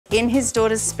In his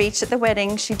daughter's speech at the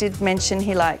wedding, she did mention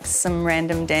he likes some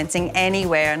random dancing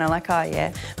anywhere, and I'm like, oh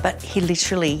yeah, but he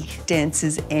literally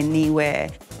dances anywhere.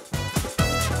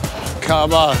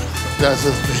 Come on, that's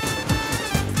his thing.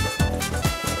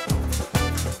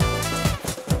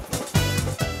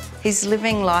 He's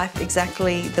living life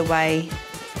exactly the way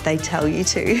they tell you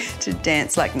to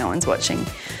dance like no one's watching.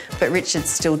 But Richard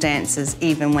still dances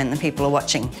even when the people are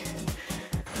watching.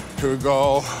 Here we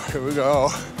go, here we go,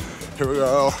 here we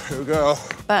go, here we go.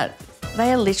 But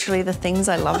they are literally the things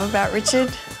I love about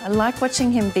Richard. I like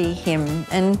watching him be him,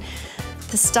 and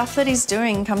the stuff that he's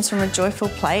doing comes from a joyful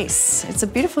place. It's a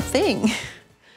beautiful thing.